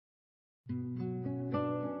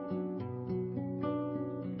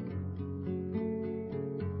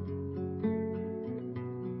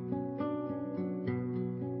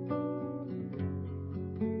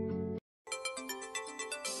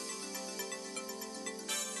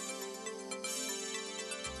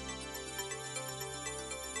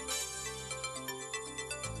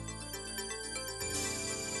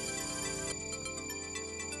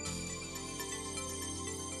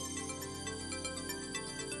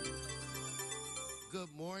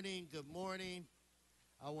Good morning. Good morning.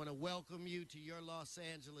 I want to welcome you to your Los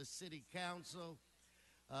Angeles City Council.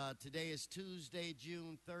 Today is Tuesday,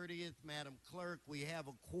 June 30th. Madam Clerk, we have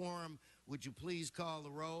a quorum. Would you please call the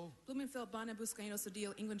roll? Blumenfeld, Bonnet, Buscaino,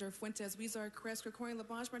 Cedillo, Englander, Fuentes, Weezer, Kress, Krikorian,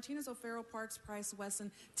 Labange, Martinez, O'Farrell, Parks, Price, Wesson.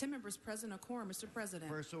 10 members present. A quorum, Mr. President.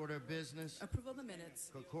 First order of business. Approval of the minutes.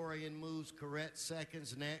 Krikorian moves. Correct.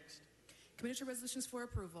 Seconds. Next. Committee resolutions for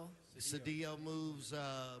approval. Cedillo moves.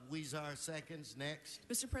 Weezer seconds. Next.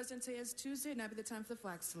 Mr. President, today is Tuesday. Now be the time for the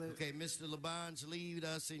flag salute. Okay, Mr. Labange, lead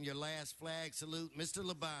us in your last flag salute. Mr.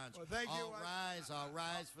 Labange. Well, thank you. All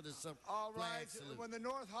rise for the flag salute. When the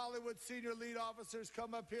North Hollywood senior lead officers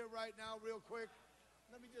come up here right now real quick,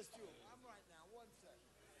 let me just do it. I'm right now. 1 second.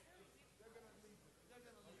 They're going to leave. They're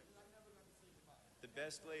going to leave. I'm never going to see goodbye. The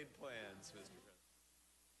best laid plans, Mr. President.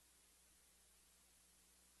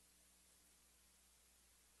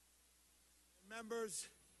 Members,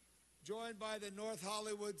 joined by the North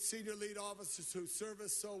Hollywood senior lead officers who serve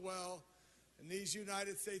us so well in these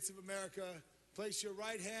United States of America, place your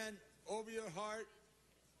right hand over your heart.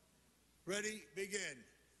 Ready? Begin.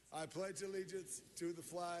 I pledge allegiance to the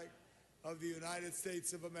flag of the United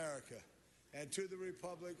States of America and to the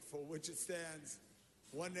republic for which it stands,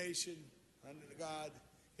 one nation, under God,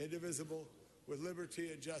 indivisible, with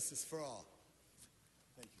liberty and justice for all.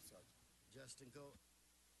 Thank you, Sergeant. Justin, go.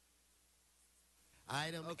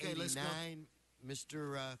 Item 89,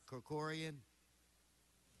 Mr. Krikorian.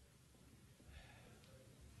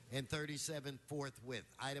 And 37 forthwith.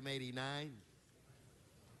 Item 89.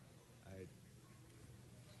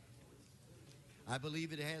 I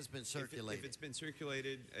believe it has been circulated. If it's been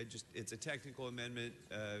circulated, it's a technical amendment.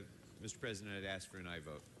 Mr. President, I'd ask for an aye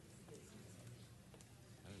vote.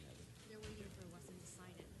 They're waiting for Wesson to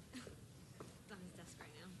sign it. It's on his desk right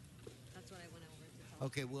now. That's what I went over to tell him.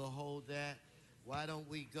 Okay, we'll hold that. Why don't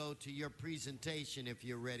we go to your presentation if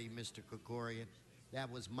you're ready, Mr. Krikorian? That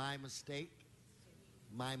was my mistake.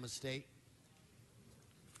 My mistake.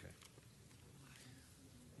 Okay.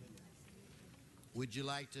 Would you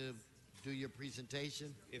like to do your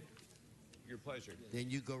presentation? If your pleasure. Then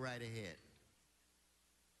you go right ahead.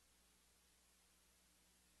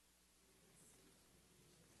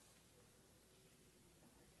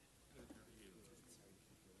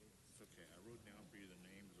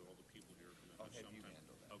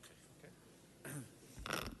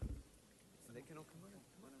 They can all come on up.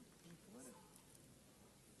 Come on up. Come on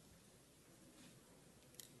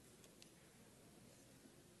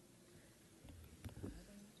up.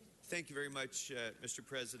 Thank you very much, Mr.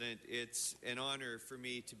 President. It's an honor for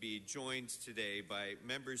me to be joined today by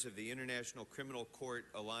members of the International Criminal Court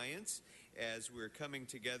Alliance as we're coming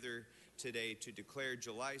together today to declare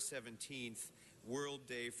July 17th World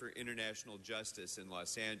Day for International Justice in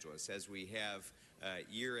Los Angeles, as we have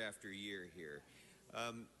year after year here.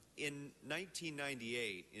 In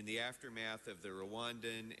 1998, in the aftermath of the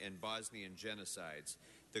Rwandan and Bosnian genocides,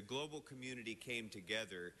 the global community came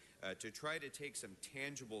together to try to take some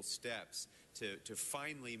tangible steps to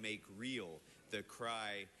finally make real the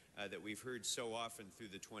cry that we've heard so often through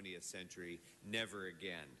the 20th century, never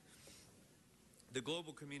again. The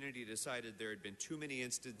global community decided there had been too many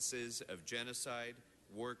instances of genocide,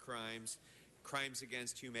 war crimes, crimes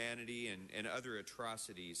against humanity, and other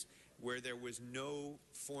atrocities where there was no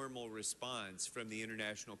formal response from the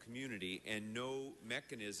international community and no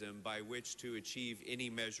mechanism by which to achieve any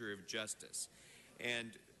measure of justice.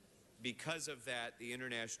 And because of that, the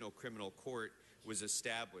International Criminal Court was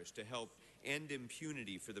established to help end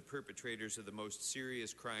impunity for the perpetrators of the most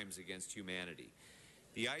serious crimes against humanity.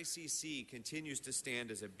 The ICC continues to stand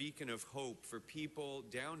as a beacon of hope for people,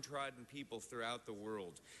 downtrodden people throughout the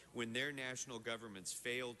world, when their national governments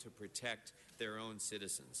fail to protect their own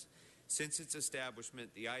citizens. Since its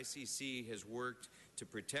establishment, the ICC has worked to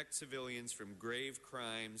protect civilians from grave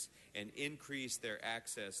crimes and increase their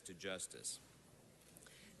access to justice.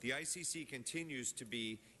 The ICC continues to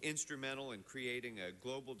be instrumental in creating a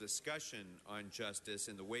global discussion on justice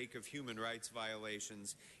in the wake of human rights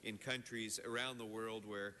violations in countries around the world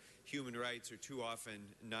where human rights are too often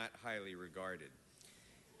not highly regarded.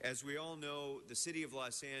 As we all know, the city of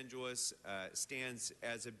Los Angeles stands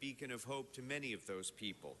as a beacon of hope to many of those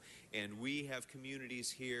people. And we have communities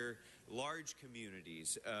here, large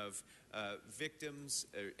communities of victims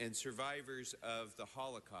and survivors of the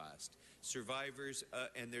Holocaust, survivors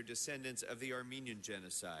and their descendants of the Armenian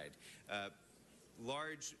genocide,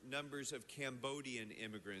 large numbers of Cambodian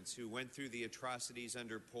immigrants who went through the atrocities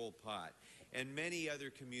under Pol Pot, and many other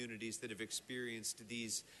communities that have experienced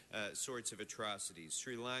these sorts of atrocities.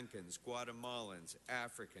 Sri Lankans, Guatemalans,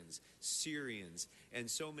 Africans, Syrians, and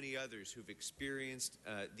so many others who've experienced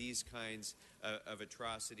these kinds of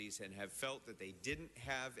atrocities and have felt that they didn't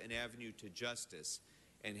have an avenue to justice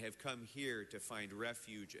and have come here to find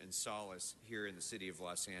refuge and solace here in the city of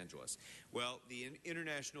Los Angeles. Well, the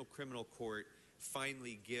International Criminal Court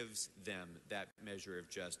finally gives them that measure of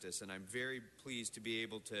justice, and I'm very pleased to be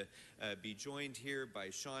able to be joined here by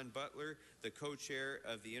Sean Butler, the co-chair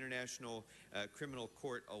of the International Criminal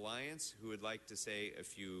Court Alliance, who would like to say a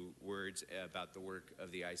few words about the work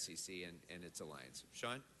of the ICC and its alliance.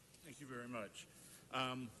 Sean? Thank you very much.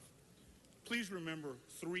 Please remember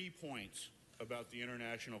 3 points about the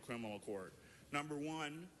International Criminal Court. Number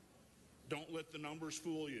 1, don't let the numbers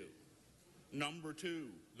fool you. Number 2,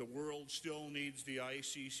 the world still needs the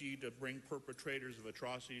ICC to bring perpetrators of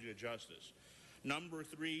atrocity to justice. Number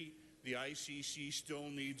 3, the ICC still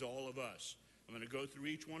needs all of us. I'm going to go through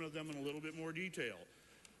each one of them in a little bit more detail.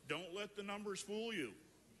 Don't let the numbers fool you.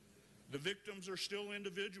 The victims are still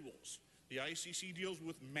individuals. The ICC deals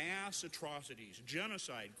with mass atrocities,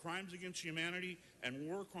 genocide, crimes against humanity, and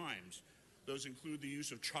war crimes. Those include the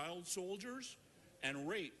use of child soldiers and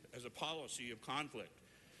rape as a policy of conflict.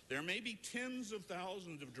 There may be tens of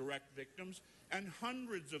thousands of direct victims and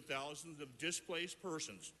hundreds of thousands of displaced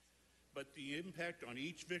persons, but the impact on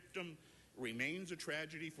each victim remains a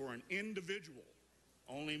tragedy for an individual,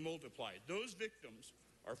 only multiplied. Those victims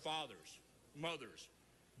are fathers, mothers,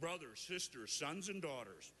 brothers, sisters, sons, and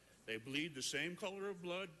daughters. They bleed the same color of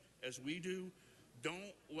blood as we do.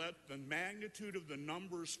 Don't let the magnitude of the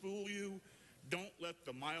numbers fool you. Don't let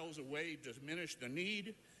the miles away diminish the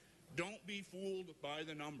need. Don't be fooled by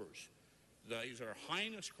the numbers. These are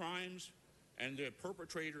heinous crimes, and the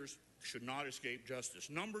perpetrators should not escape justice.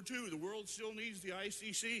 Number 2, the world still needs the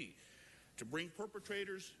ICC to bring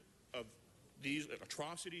perpetrators of these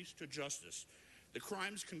atrocities to justice. The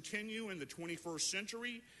crimes continue in the 21st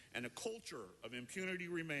century, and a culture of impunity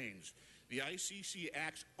remains. The ICC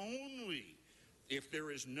acts only if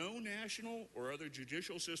there is no national or other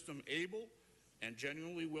judicial system able and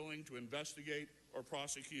genuinely willing to investigate or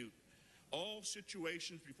prosecute. All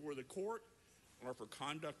situations before the court are for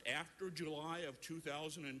conduct after July of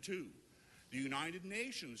 2002. The United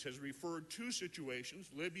Nations has referred 2 situations,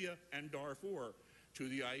 Libya and Darfur, to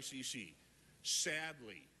the ICC.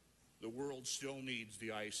 Sadly, the world still needs the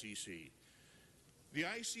ICC. The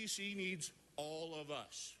ICC needs all of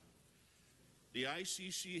us. The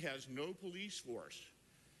ICC has no police force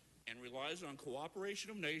and relies on cooperation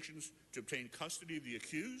of nations to obtain custody of the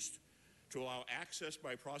accused, to allow access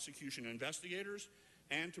by prosecution investigators,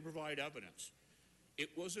 and to provide evidence. It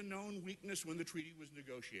was a known weakness when the treaty was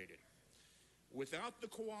negotiated. Without the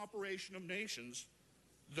cooperation of nations,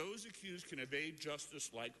 those accused can evade justice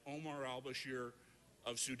like Omar al-Bashir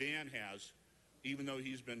of Sudan has, even though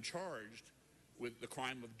he's been charged with the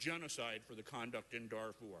crime of genocide for the conduct in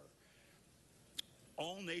Darfur.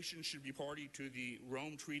 All nations should be party to the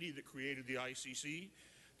Rome Treaty that created the ICC.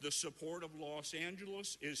 The support of Los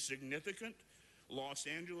Angeles is significant. Los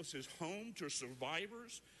Angeles is home to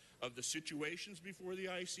survivors of the situations before the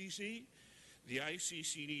ICC. The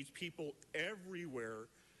ICC needs people everywhere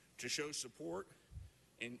to show support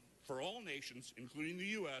for all nations, including the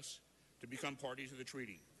U.S., to become parties to the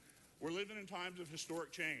treaty. We're living in times of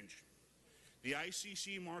historic change. The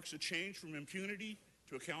ICC marks a change from impunity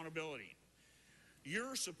to accountability.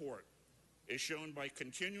 Your support is shown by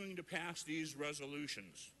continuing to pass these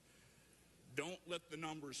resolutions. Don't let the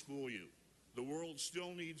numbers fool you. The world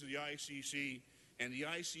still needs the ICC, and the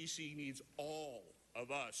ICC needs all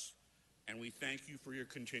of us, and we thank you for your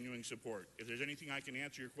continuing support. If there's anything I can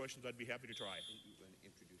answer your questions, I'd be happy to try.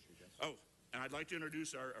 Oh, and I'd like to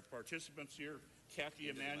introduce our participants here, Kathy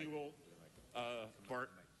Emanuel.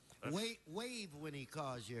 Wave when he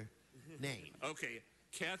calls your name. Okay,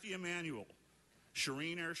 Kathy Emanuel,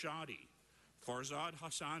 Shireen Ershadi, Farzad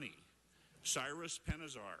Hassani, Cyrus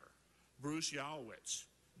Penazar, Bruce Yalowitz,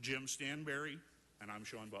 Jim Stanberry, and I'm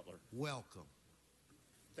Sean Butler. Welcome.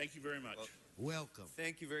 Thank you very much. Welcome.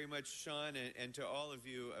 Thank you very much, Sean, and to all of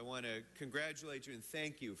you, I want to congratulate you and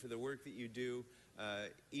thank you for the work that you do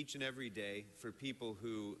each and every day for people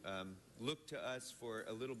who look to us for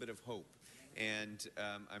a little bit of hope. And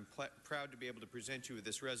I'm proud to be able to present you with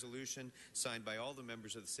this resolution signed by all the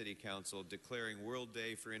members of the City Council declaring World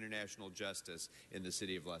Day for International Justice in the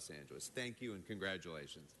City of Los Angeles. Thank you and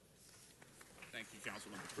congratulations. Thank you,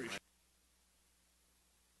 Councilman. Appreciate it.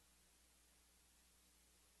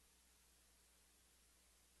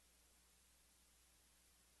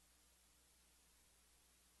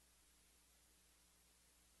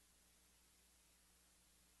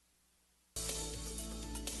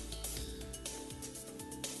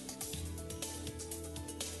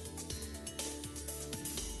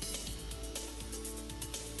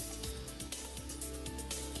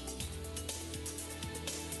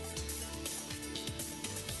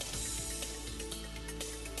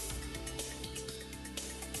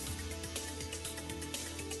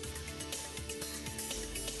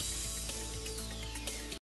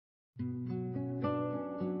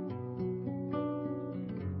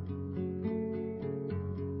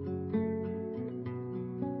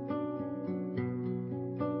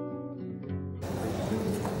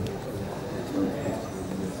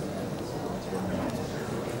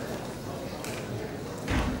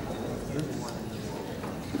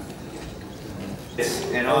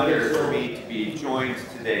 an honor for me to be joined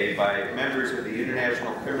today by members of the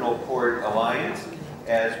International Criminal Court Alliance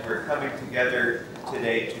as we're coming together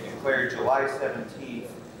today to declare July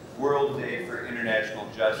 17th World Day for International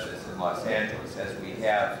Justice in Los Angeles, as we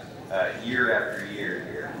have year after year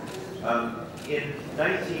here. In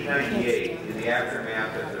 1998, in the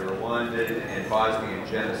aftermath of the Rwandan and Bosnian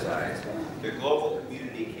genocides, the global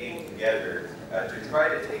community came together to try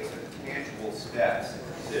to take some tangible steps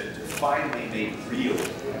to finally make real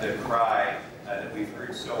the cry that we've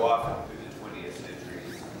heard so often through the 20th century,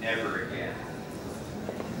 never again.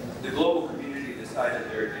 The global community decided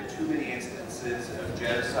there had been too many instances of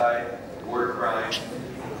genocide, war crimes,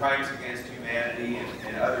 crimes against humanity,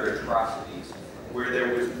 and other atrocities where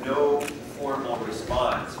there was no formal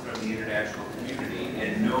response from the international community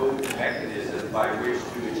and no mechanism by which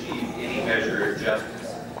to achieve any measure of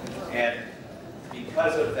justice. And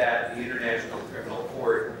because of that, the International Criminal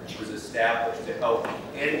Court was established to help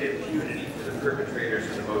end impunity for the perpetrators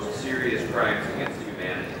of the most serious crimes against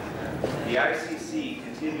humanity. The ICC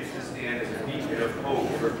continues to stand as a beacon of hope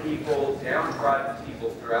for people, downtrodden people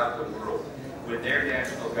throughout the world, when their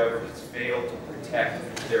national governments fail to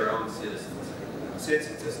protect their own citizens. Since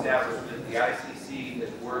its establishment, the ICC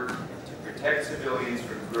has worked to protect civilians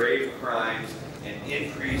from grave crimes and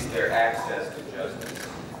increase their access to justice.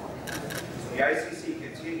 The ICC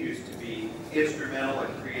continues to be instrumental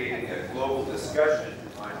in creating a global discussion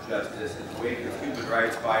on justice in the wake of human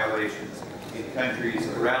rights violations in countries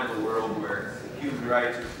around the world where human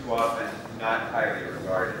rights are too often not highly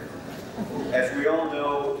regarded. As we all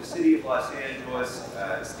know, the city of Los Angeles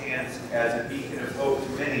stands as a beacon of hope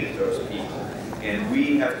to many of those people. And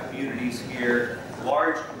we have communities here,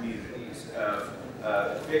 large communities of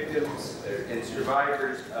victims and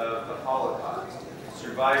survivors of the Holocaust,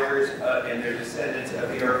 survivors and their descendants of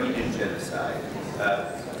the Armenian genocide,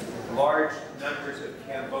 large numbers of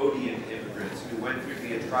Cambodian immigrants who went through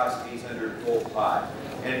the atrocities under Pol Pot,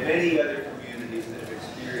 and many other communities that have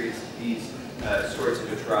experienced these sorts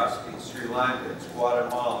of atrocities: Sri Lankans,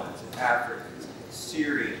 Guatemalans, Africans,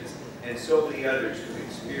 Syrians, and so many others who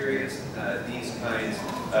experienced these kinds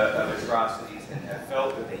of atrocities and have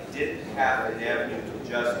felt that they didn't have an avenue to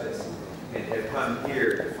justice and have come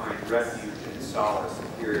here to find refuge and solace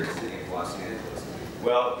here in the city of Los Angeles.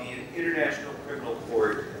 Well, the International Criminal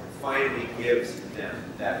Court finally gives them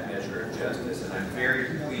that measure of justice, and I'm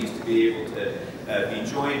very pleased to be able to be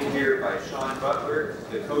joined here by Sean Butler,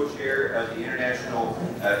 the co-chair of the International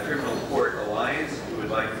Criminal Court Alliance, who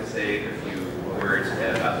would like to say a few words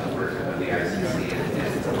about the work of the ICC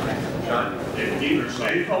and its alliance. Sean? If neither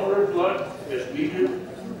same color of blood as we do,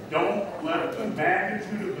 don't let the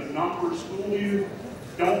magnitude of the numbers fool you.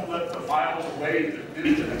 Don't let the miles away the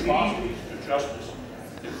minutes and atrocities to justice.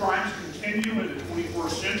 The crimes continue in the 21st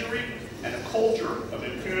century, and a culture of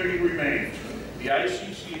impunity remains. The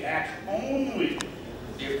ICC acts only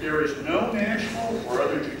if there is no national or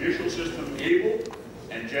other judicial system able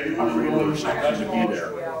and genuinely willing to be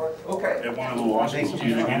there. Okay. At one of the law schools,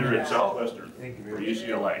 either at Southwestern or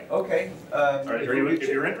UCLA. Okay. All right, if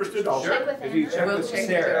you're interested, I'll Sure. If you check with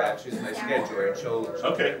Sarah, she's my scheduler, and she'll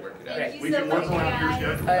Okay. work it out. We can work around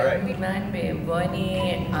your schedule. من به عنوان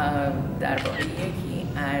در واقع یکی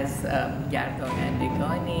از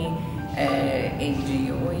گردانندگان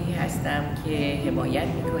NGOی هستم که حمایت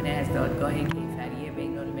میکنه از دادگاه کیفری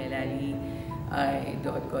بین المللی.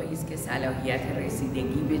 دادگاهی است که صلاحیت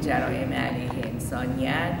رسیدگی به جرایم علیه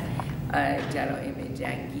انسانیت، جرایم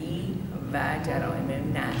جنگی و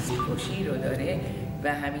جرایم نسل‌کشی رو داره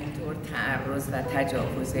و همینطور تعرض و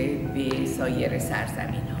تجاوز به سایر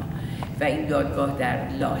سرزمین‌ها. و این دادگاه در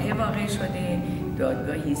لاهه واقع شده،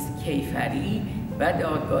 دادگاهی است کیفری و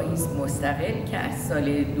دادگاهی است مستقل که از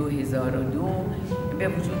سال 2002 به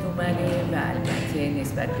وجود اومده و البته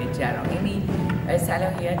نسبت به جرائمی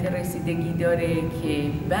صلاحیت رسیدگی داره که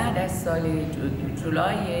بعد از سال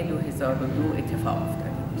جولای 2002 اتفاق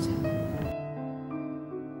افتاده میشه.